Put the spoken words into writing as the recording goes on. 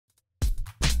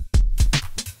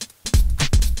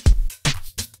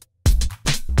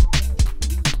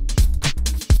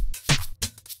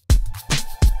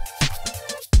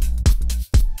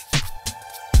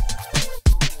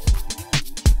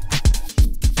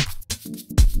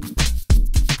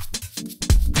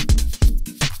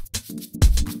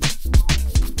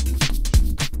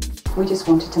We just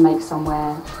wanted to make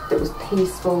somewhere that was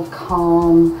peaceful,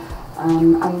 calm,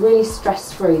 and really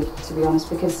stress-free, to be honest,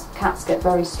 because cats get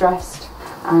very stressed,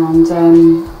 and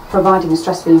providing a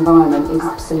stress-free environment is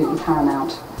absolutely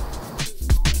paramount.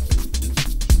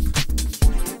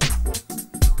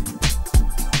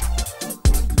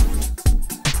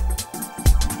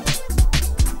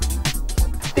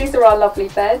 These are our lovely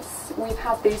beds. We've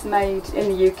had these made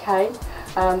in the UK.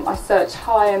 I searched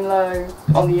high and low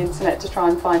on the internet to try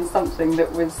and find something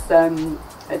that was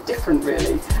different,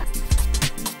 really.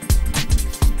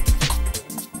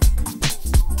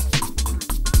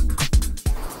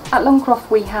 At Longcroft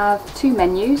we have two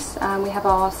menus. We have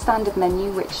our standard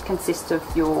menu, which consists of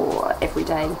your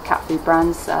everyday cat food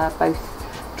brands, both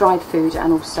dried food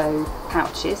and also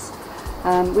pouches.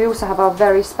 We also have our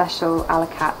very special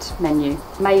aristoCAT menu,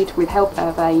 made with help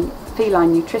of a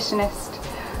feline nutritionist.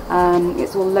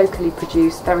 It's all locally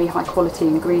produced, very high quality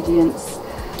ingredients,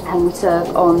 and we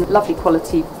serve on lovely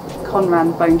quality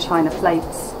Conran bone china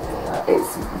plates.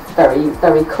 It's very,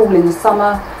 very cool in the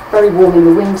summer, very warm in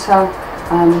the winter.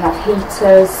 We have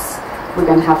heaters, we're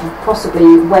going to have possibly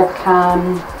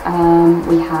webcam,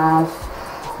 we have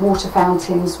water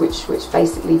fountains which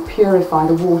basically purify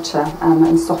the water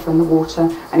and soften the water,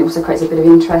 and it also creates a bit of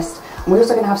interest. And we're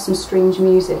also going to have some streamed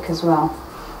music as well.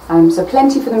 So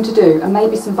plenty for them to do, and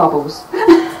maybe some bubbles.